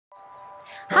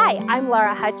Hi, I'm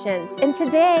Laura Hutchins, and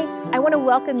today I want to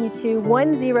welcome you to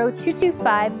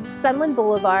 10225 Sunland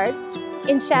Boulevard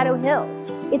in Shadow Hills.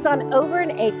 It's on over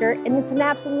an acre, and it's an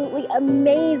absolutely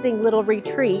amazing little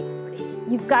retreat.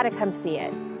 You've got to come see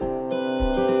it.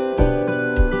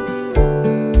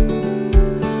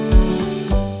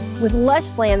 With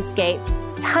lush landscape,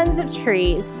 tons of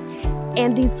trees,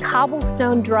 and these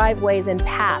cobblestone driveways and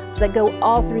paths that go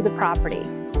all through the property.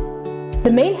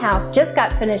 The main house just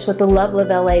got finished with the Blvd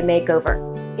LA makeover.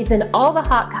 It's in all the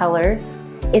hot colors,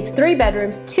 it's 3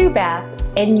 bedrooms, 2 baths,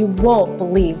 and you won't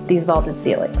believe these vaulted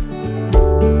ceilings.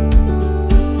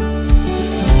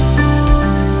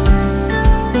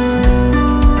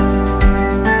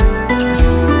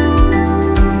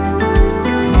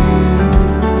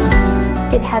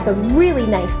 It has a really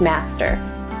nice master.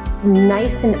 It's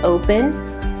nice and open.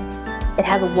 It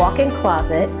has a walk-in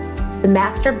closet. The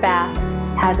master bath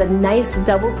has a nice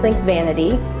double sink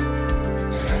vanity.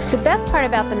 The best part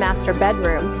about the master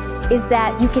bedroom is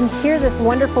that you can hear this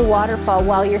wonderful waterfall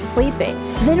while you're sleeping.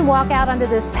 Then walk out onto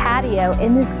this patio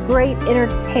in this great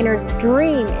entertainer's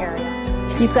dream area.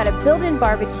 You've got a built-in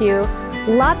barbecue,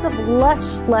 lots of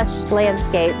lush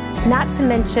landscape, not to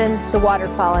mention the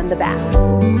waterfall in the back.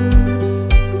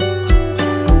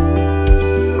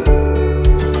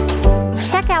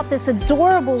 Check out this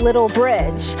adorable little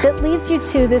bridge that leads you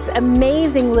to this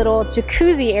amazing little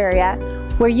jacuzzi area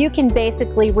where you can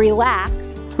basically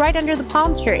relax right under the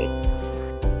palm tree.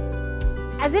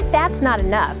 As if that's not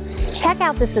enough, check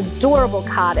out this adorable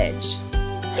cottage.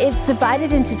 It's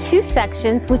divided into 2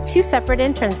 sections with 2 separate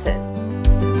entrances.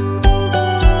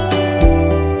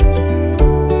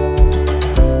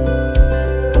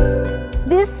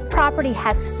 This property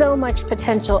has so much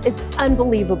potential, it's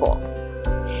unbelievable.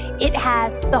 It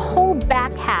has the whole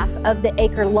back half of the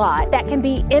acre lot that can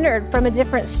be entered from a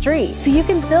different street. So you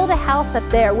can build a house up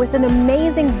there with an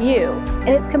amazing view, and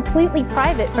it's completely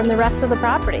private from the rest of the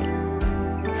property.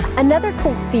 Another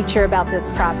cool feature about this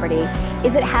property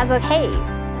is it has a cave.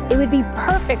 It would be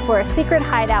perfect for a secret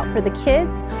hideout for the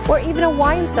kids or even a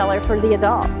wine cellar for the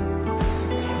adults.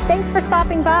 Thanks for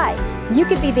stopping by. You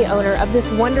could be the owner of this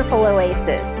wonderful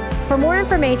oasis. For more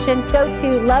information, go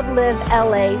to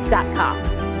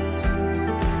blvdla.com.